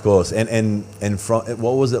 Of course, and from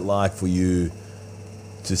what was it like for you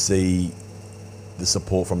to see the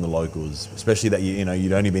support from the locals, especially that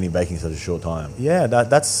you'd only been in baking such a short time? Yeah,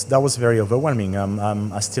 that was very overwhelming.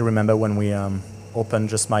 I still remember when we opened,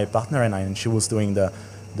 just my partner and I, and she was doing the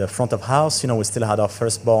front of house. We still had our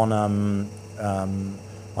firstborn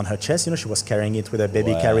on her chest. She was carrying it with a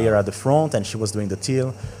baby carrier at the front, and she was doing the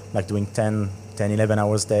till, like doing 10, 11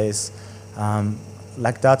 hours days,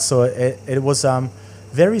 like that. So it was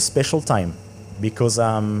very special time because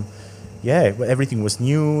everything was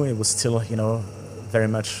new. It was still very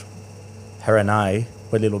much her and I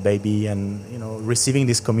were little baby, and receiving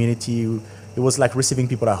this community, it was like receiving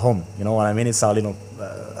people at home. You know what I mean? It's our little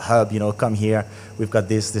hub. Come here. We've got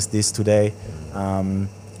this today.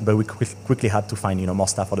 But we quickly had to find more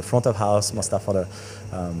staff for the front of house, more staff for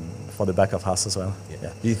the back of house as well.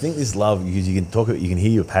 Yeah. Do you think this love, because you can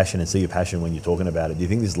hear your passion and see your passion when you're talking about it, do you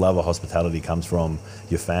think this love of hospitality comes from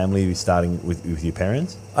your family, starting with your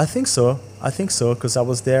parents? I think so, because I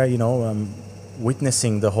was there,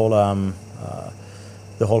 witnessing the whole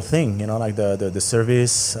thing, like the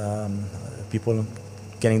service, people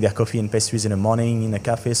getting their coffee and pastries in the morning in a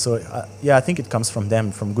cafe. So I think it comes from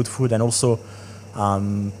them, from good food, and also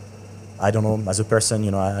I don't know, as a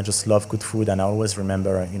person, I just love good food, and I always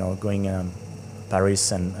remember, going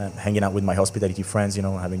Paris and hanging out with my hospitality friends,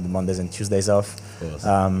 having the Mondays and Tuesdays off,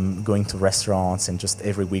 going to restaurants, and just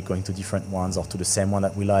every week going to different ones or to the same one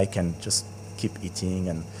that we like, and just keep eating.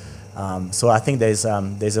 And so I think there's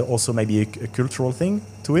also maybe a cultural thing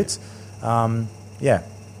to it. No,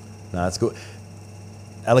 that's good.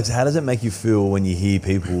 Alex, how does it make you feel when you hear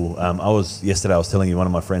people? Yesterday I was telling you, one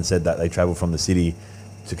of my friends said that they travel from the city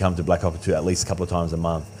to come to Black Cockatoo at least a couple of times a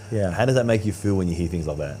month. Yeah. How does that make you feel when you hear things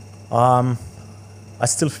like that? I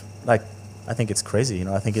still I think it's crazy.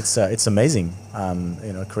 I think it's amazing.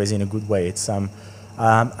 Crazy in a good way. It's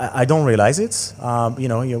I don't realize it.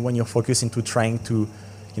 When you're focused into trying to,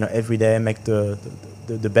 every day make the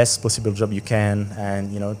best possible job you can,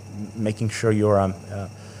 and making sure you're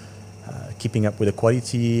keeping up with the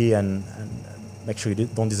quality and make sure you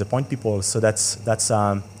don't disappoint people. So that's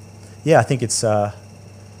I think it's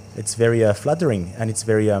very flattering, and it's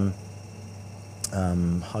very how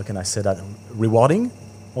can I say that, rewarding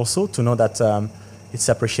also to know that it's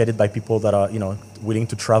appreciated by people that are willing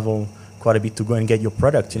to travel quite a bit to go and get your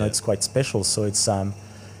product. It's quite special. So it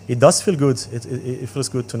does feel good. It feels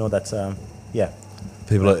good to know that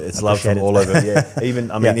people, it's loved from all over.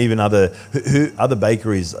 Even other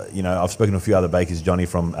bakeries. I've spoken to a few other bakers, Johnny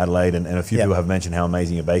from Adelaide, and a few people have mentioned how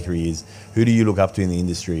amazing your bakery is. Who do you look up to in the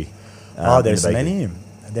industry? There's many.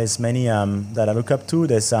 There's many that I look up to.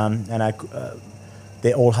 There's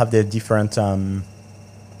they all have their different how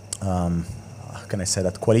can I say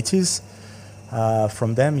that, qualities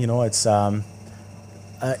from them. It's the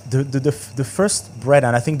first bread,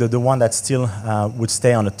 and I think the one that still would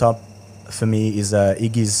stay on the top for me is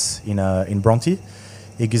Iggy's in Bronte.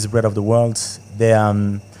 Iggy's Bread of the World. They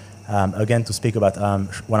again, to speak about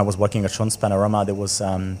when I was working at Sean's Panorama, there was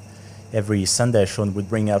every Sunday Sean would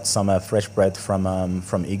bring out some fresh bread from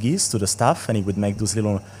Iggy's to the staff, and he would make those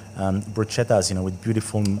little bruschettas, with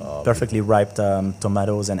beautiful, perfectly ripe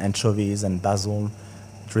tomatoes and anchovies and basil,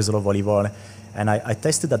 drizzle of olive oil. And I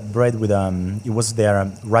tasted that bread with it was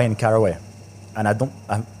their Ryan Caraway and I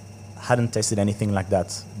hadn't tasted anything like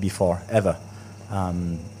that before ever.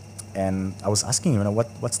 And I was asking him,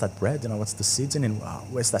 what's that bread? What's the seeds in it?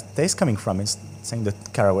 Where's that taste coming from? He's saying the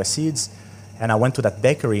caraway seeds. And I went to that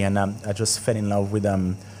bakery, and I just fell in love with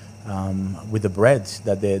the bread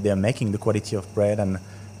that they're making, the quality of bread, and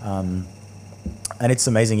it's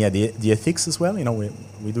amazing. Yeah, the ethics as well.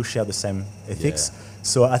 We do share the same ethics. Yeah.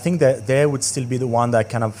 So I think that they would still be the one that I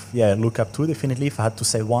kind of look up to, definitely, if I had to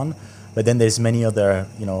say one. But then there's many other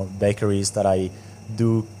bakeries that I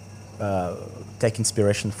do take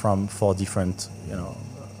inspiration from for different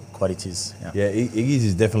qualities. Yeah, Iggy's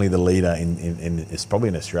is definitely the leader in it's probably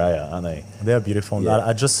in Australia, aren't they? They're beautiful. Yeah.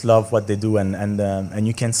 I just love what they do, and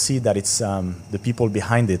you can see that it's the people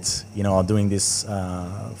behind it, are doing this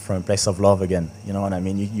from a place of love again. You know what I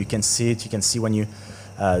mean? You can see it. You can see when you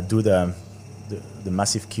do the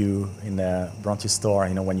massive queue in the Bronte store.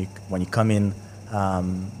 When you come in,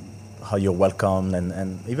 how you're welcomed,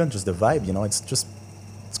 and even just the vibe.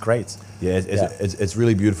 It's great. Yeah, it's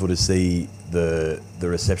really beautiful to see the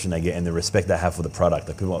reception they get and the respect they have for the product.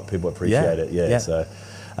 That people appreciate it. Yeah. So,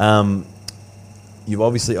 you've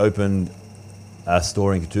obviously opened a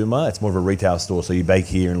store in Katoomba. It's more of a retail store. So you bake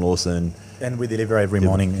here in Lawson, and we deliver every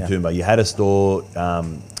morning. Katoomba. You had a store,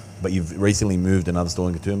 but you've recently moved another store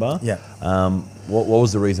in Katoomba. Yeah. What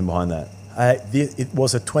was the reason behind that? It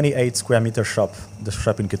was a 28 square meter shop, the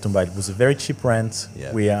shop in Katoomba. It was a very cheap rent.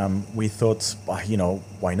 Yeah. We thought,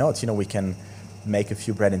 why not? We can make a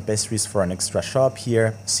few bread and pastries for an extra shop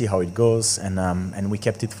here, see how it goes, and we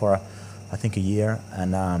kept it for, I think, a year.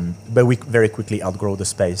 And but we very quickly outgrow the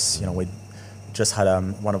space. We just had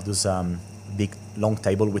one of those big long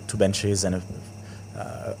table with 2 benches and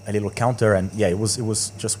a little counter, and it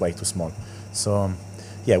was just way too small. So.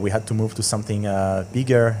 We had to move to something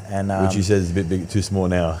bigger, and which you said is a bit big, too small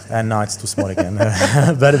now. And now it's too small again.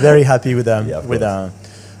 But very happy with the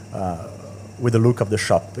look of the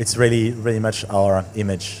shop. It's really, really much our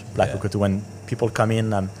image, Black Cocoa. When people come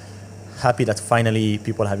in, I'm happy that finally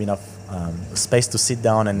people have enough space to sit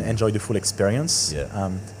down and enjoy the full experience.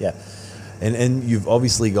 And you've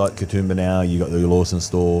obviously got Katoomba now. You got the Lawson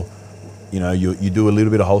store. You do a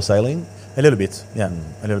little bit of wholesaling. A little bit, a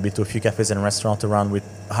little bit to a few cafes and restaurants around. We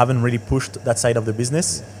haven't really pushed that side of the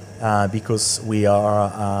business because we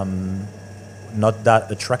are not that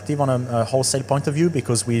attractive on a wholesale point of view,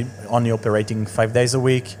 because we're only operating 5 days a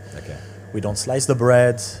week. Okay. We don't slice the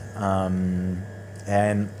bread, and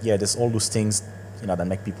there's all those things that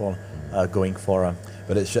make people going for.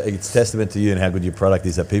 But it's testament to you and how good your product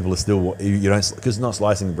is that people are still because not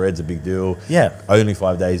slicing the bread's a big deal. Yeah. Only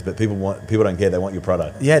 5 days, but people don't care. They want your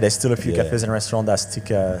product. Yeah, there's still a few cafes and restaurants that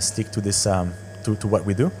stick to this to what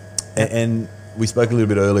we do. And we spoke a little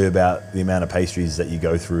bit earlier about the amount of pastries that you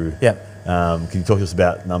go through. Yeah. Can you talk to us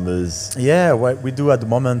about numbers? Yeah, what we do at the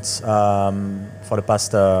moment for the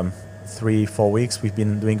past 3-4 weeks, we've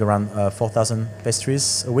been doing around 4,000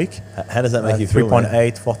 pastries a week. How does that make you feel?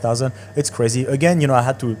 3.8, 4,000. It's crazy. Again, I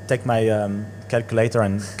had to take my calculator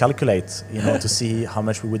and calculate, to see how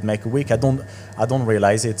much we would make a week. I don't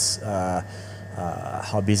realize it's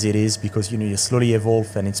how busy it is, because you slowly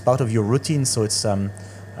evolve and it's part of your routine. So it's you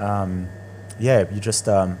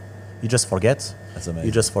just forget. That's amazing.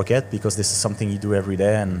 You just forget because this is something you do every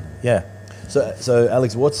day, and So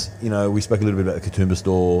Alex, we spoke a little bit about the Katoomba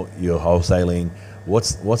store, your wholesaling.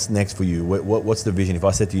 What's next for you? What's the vision? If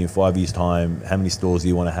I said to you in 5 years' time, how many stores do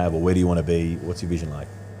you want to have, or where do you want to be? What's your vision like?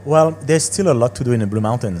 Well, there's still a lot to do in the Blue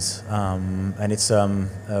Mountains, and it's a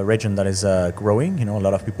region that is growing. A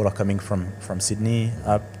lot of people are coming from Sydney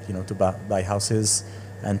up, to buy houses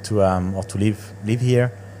and to live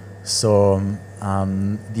here. So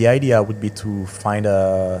the idea would be to find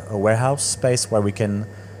a warehouse space where we can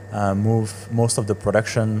move most of the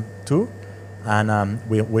production to, and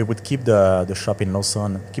we would keep the shop in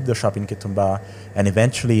Lawson, keep the shop in Katoomba, and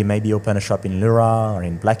eventually maybe open a shop in Lura or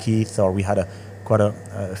in Blackheath, or we had quite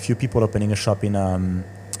a few people opening a shop in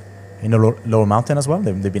the Lower Mountain as well.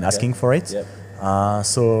 They've been asking for it. Yep. I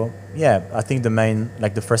think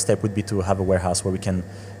the first step would be to have a warehouse where we can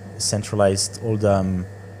centralize all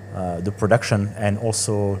the production, and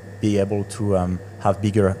also be able to have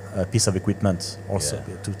bigger piece of equipment also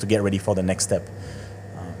to get ready for the next step.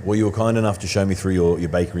 Well, you were kind enough to show me through your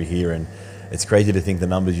bakery here, and it's crazy to think the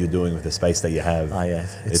numbers you're doing with the space that you have.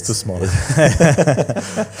 It's too small.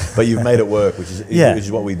 But you've made it work, which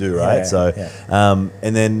is what we do, right?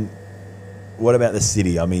 And then what about the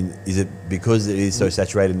city? I mean, is it because it is so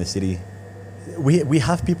saturated in the city? We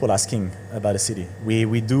have people asking about the city.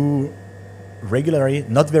 We do regularly,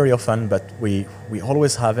 not very often, but we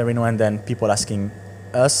always have every now and then people asking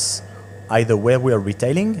us either where we are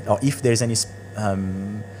retailing, or if there's any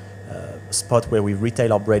spot where we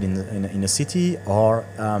retail our bread in a city, or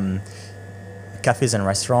cafes and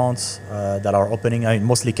restaurants that are opening. I mean,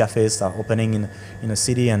 mostly cafes that are opening in a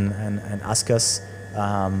city and ask us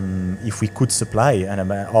if we could supply,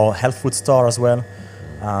 and or health food store as well.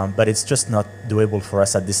 But it's just not doable for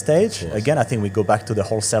us at this stage. Again, I think we go back to the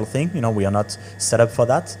wholesale thing. You know, we are not set up for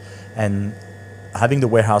that, and having the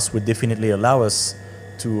warehouse would definitely allow us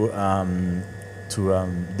to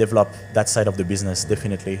develop that side of the business.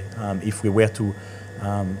 Definitely, if we were to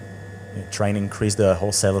try and increase the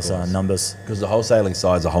wholesalers numbers, because the wholesaling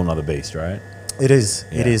side is a whole nother beast, right? It is,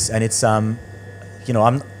 and it's you know,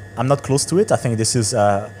 I'm not close to it. I think this is.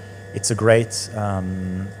 It's a great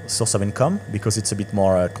source of income because it's a bit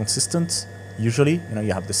more consistent. Usually, you know,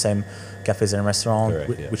 you have the same cafes and restaurants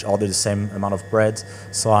which order the same amount of bread.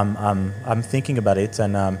 So I'm thinking about it,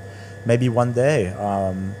 and maybe one day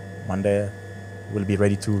we'll be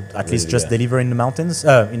ready to at least just deliver in the mountains,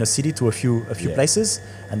 in a city to a few places,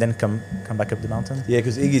 and then come back up the mountain. Yeah,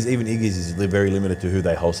 because Iggy's is very limited to who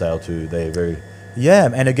they wholesale to. They're very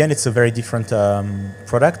and again, it's a very different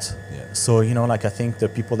product. Yeah. So, you know, like I think the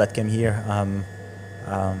people that came here,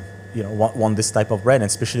 you know, want this type of bread, and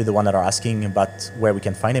especially the one that are asking about where we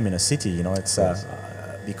can find them in a city. You know, it's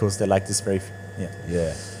because they like this very,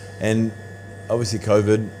 Yeah, and obviously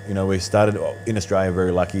COVID. You know, we started in Australia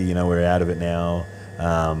very lucky. You know, we're out of it now.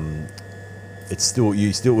 It's still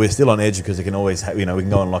we're still on edge because it can always we can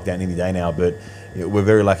go on lockdown any day now. But you know, we're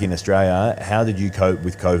very lucky in Australia. How did you cope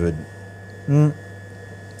with COVID?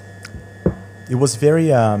 It was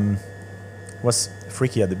very was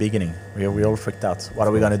freaky at the beginning. We all freaked out. What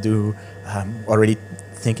are we gonna do? Already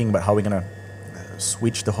thinking about how we're gonna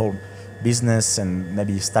switch the whole business and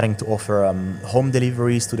maybe starting to offer home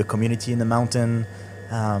deliveries to the community in the mountain.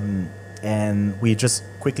 And we just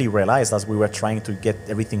quickly realized as we were trying to get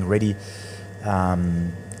everything ready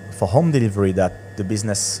for home delivery that the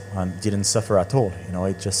business didn't suffer at all. You know,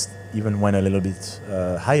 it just even went a little bit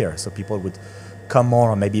higher. So people would come more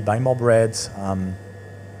or maybe buy more bread.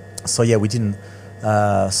 So yeah, we didn't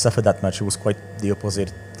suffer that much. It was quite the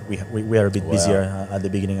opposite. We were a bit busier at the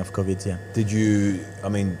beginning of COVID, Did you, I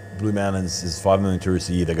mean, Blue Mountains, there's 5 million tourists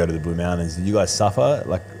a year that go to the Blue Mountains. Did you guys suffer?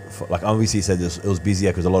 Like obviously you said it was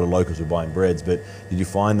busier because a lot of locals were buying breads, but did you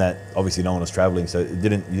find that obviously no one was traveling, so you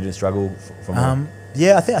didn't struggle from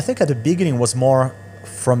Yeah, I think at the beginning was more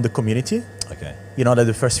from the community. Okay. You know,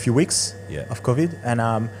 the first few weeks of COVID.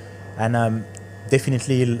 And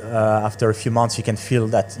definitely after a few months you can feel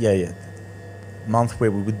that, month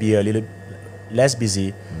where we would be a little less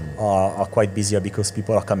busy are quite busier because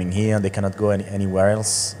people are coming here and they cannot go anywhere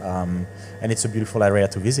else. And it's a beautiful area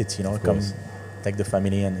to visit, you know, come take the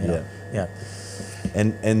family and, you know.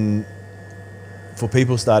 And for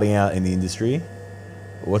people starting out in the industry,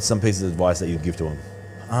 what's some pieces of advice that you'd give to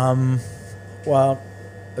them? Well,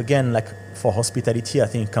 again, like for hospitality, I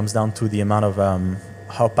think it comes down to the amount of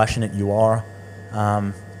how passionate you are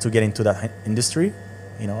to get into that industry,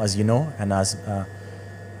 you know, as you know, and as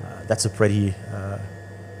that's a pretty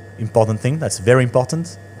important thing. That's very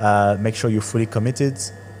important. Make sure you're fully committed.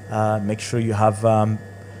 Make sure you have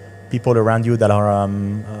people around you that are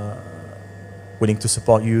willing to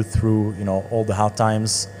support you through, you know, all the hard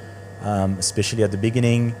times, especially at the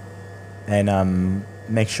beginning. And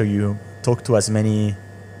make sure you talk to as many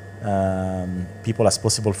people as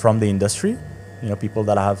possible from the industry. You know, people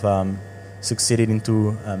that have succeeded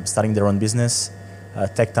into starting their own business.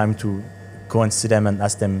 Take time to go and see them and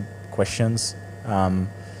ask them questions.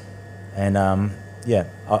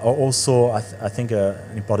 Also, I think an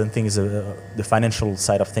important thing is the financial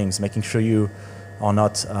side of things, making sure you are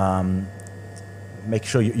not, make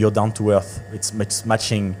sure you're down to earth. It's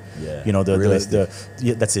matching, you know,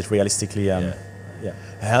 that's it, realistically.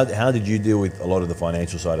 How did you deal with a lot of the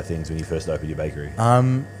financial side of things when you first opened your bakery?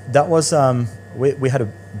 That was, we had a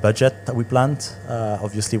budget that we planned.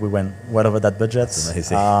 Obviously, we went well over that budget. That's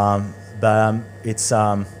amazing. But it's,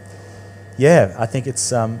 I think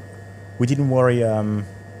it's, we didn't worry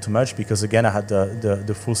too much because, again, I had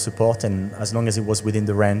the full support, and as long as it was within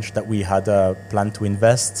the range that we had planned to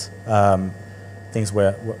invest, things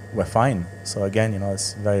were fine. So again, you know,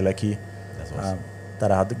 it's very lucky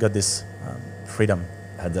that I had got this freedom.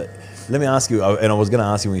 Let me ask you, and I was going to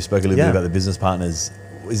ask you when you spoke a little bit about the business partners,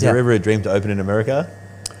 is there ever a dream to open in America?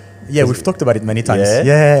 Yeah, we've talked about it many times.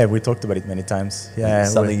 Yeah, we talked about it many times. Yeah,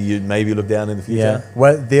 something you'd maybe look down in the future. Yeah,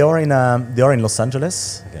 well, they are in Los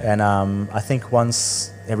Angeles, and I think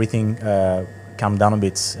once everything calmed down a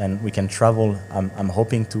bit and we can travel, I'm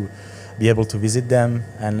hoping to be able to visit them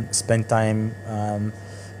and spend time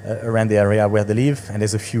around the area where they live. And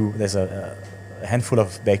there's a a handful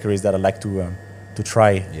of bakeries that I'd like to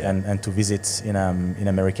try Yeah. and to visit in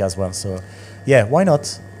America as well. So, yeah, why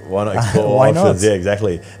not? Why not explore Why options? not? Yeah,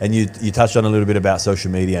 exactly. And you touched on a little bit about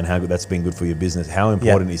social media and how that's been good for your business. How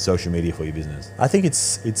important is social media for your business? I think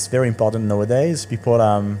it's very important nowadays. People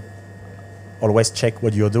always check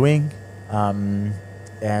what you're doing,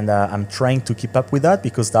 and I'm trying to keep up with that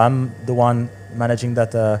because I'm the one managing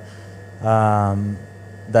that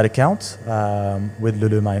account with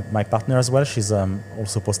Lulu, my partner as well. She's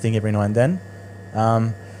also posting every now and then.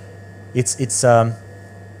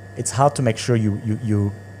 It's hard to make sure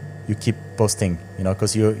you keep posting,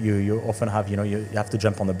 because you often have, you have to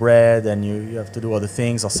jump on the bread and you have to do other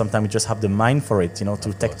things, or sometimes you just have the mind for it,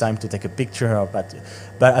 to take time to take a picture. But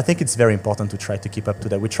I think it's very important to try to keep up to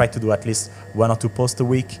that. We try to do at least 1 or 2 posts a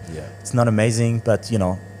week. Yeah. It's not amazing, but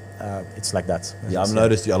it's like that. Yeah, I've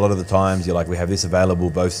noticed a lot of the times you're like, we have this available,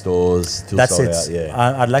 both stores. That's sold it. out. Yeah.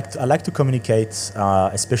 I like to communicate,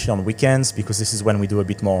 especially on weekends, because this is when we do a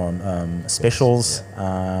bit more specials.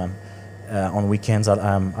 Yeah. On weekends,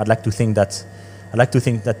 I'd like to think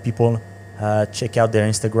that people check out their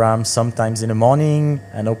Instagram sometimes in the morning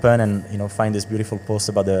and open and find this beautiful post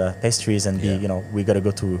about the pastries and we gotta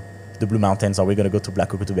go to the Blue Mountains, or we're gonna go to Black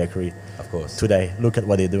Cuckoo Bakery. Of course. Today, look at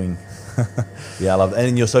what they're doing. Yeah, I love it.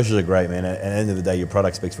 And your socials are great, man. At the end of the day, your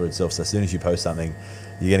product speaks for itself. So as soon as you post something,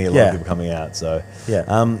 you're going to get a lot of people coming out. So yeah.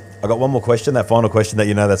 I got one more question, that final question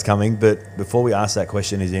that that's coming. But before we ask that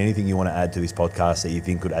question, is there anything you want to add to this podcast that you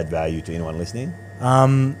think could add value to anyone listening?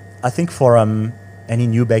 I think for any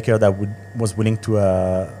new baker that was willing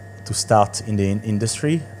to start in the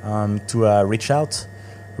industry, to reach out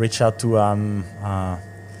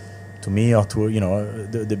to me or to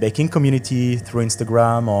the baking community through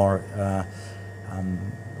Instagram or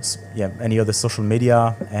any other social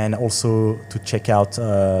media, and also to check out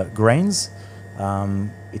Grains.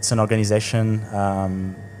 It's an organization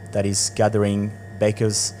that is gathering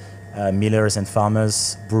bakers, millers and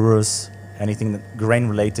farmers, brewers, anything grain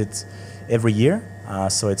related every year.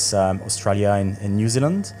 So it's Australia and New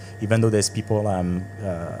Zealand, even though there's people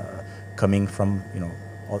coming from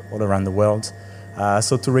all around the world.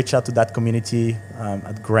 So to reach out to that community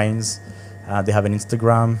at Grains, they have an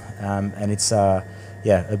Instagram, and it's a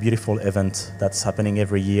beautiful event that's happening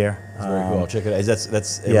every year. That's very cool. I'll check it out.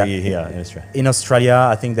 That's every year here in Australia. In Australia,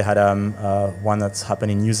 I think they had one that's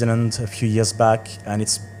happened in New Zealand a few years back, and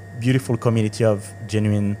it's beautiful community of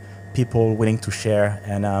genuine people willing to share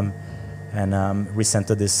and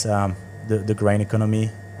recenter this the grain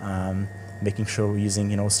economy, making sure we're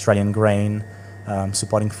using Australian grain.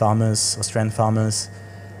 Supporting farmers, Australian farmers,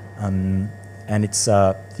 and it's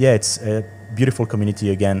a beautiful community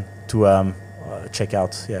again to check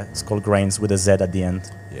out. Yeah, it's called Grains with a Z at the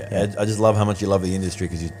end. Yeah. I just love how much you love the industry,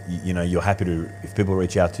 because you're happy to, if people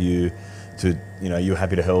reach out to you, you're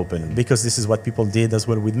happy to help, and because this is what people did as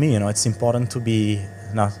well with me. It's important to be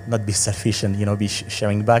not be selfish and be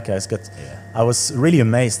sharing back. I was really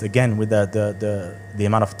amazed again with the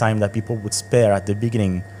amount of time that people would spare at the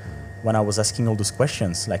beginning. When I was asking all those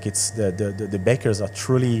questions, like it's the bakers are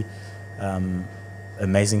truly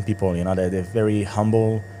amazing people. They're very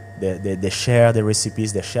humble. They share their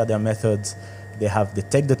recipes. They share their methods. They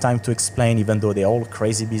take the time to explain, even though they're all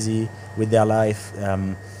crazy busy with their life.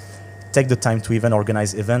 Take the time to even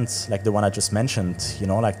organize events like the one I just mentioned.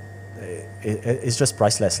 It's just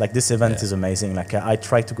priceless. Like this event is amazing. Like I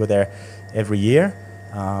try to go there every year.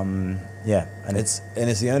 And it's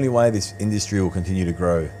the only way this industry will continue to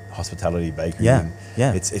grow. Hospitality, bakery.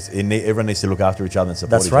 Everyone needs to look after each other and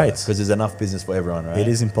support each other, because there's enough business for everyone, right? It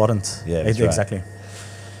is important. Yeah, exactly. Right.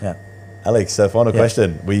 Yeah. Alex, so final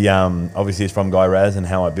question. We obviously it's from Guy Raz and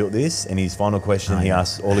how I built this, and his final question he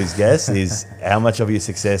asks all his guests is how much of your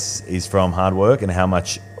success is from hard work and how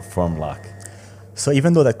much from luck? So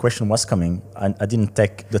even though that question was coming, I didn't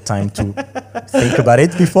take the time to think about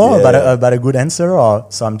it before about a good answer,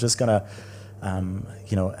 so I'm just gonna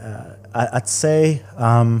I'd say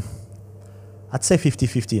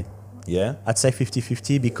 50-50. Yeah? I'd say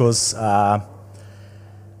 50-50 because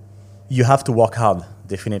you have to work hard,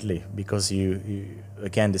 definitely, because you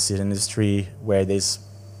again, this is an industry where there's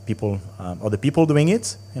people, other people doing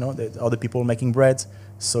it, other people making bread,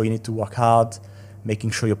 so you need to work hard,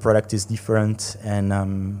 making sure your product is different and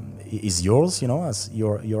is yours, as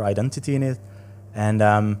your identity in it. And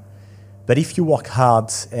but if you work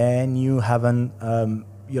hard and you haven't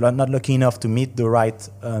you're not lucky enough to meet the right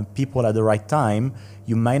people at the right time,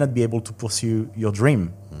 you might not be able to pursue your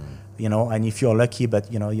dream. And if you're lucky but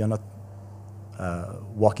you're not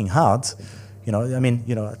working hard,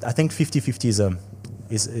 I think 50-50 is a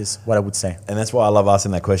is what I would say. And that's why I love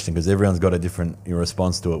asking that question, because everyone's got a different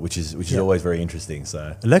response to it, which is always very interesting.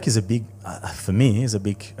 So luck is a big, for me, is a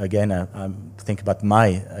big. Again, I think about my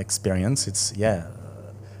experience. It's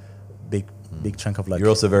big chunk of luck. You're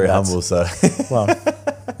also very humble, so well,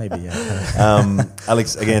 maybe yeah.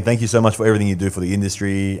 Alex, again, thank you so much for everything you do for the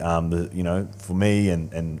industry. For me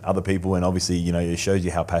and other people, and obviously, it shows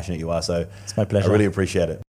you how passionate you are. So it's my pleasure. I really appreciate it.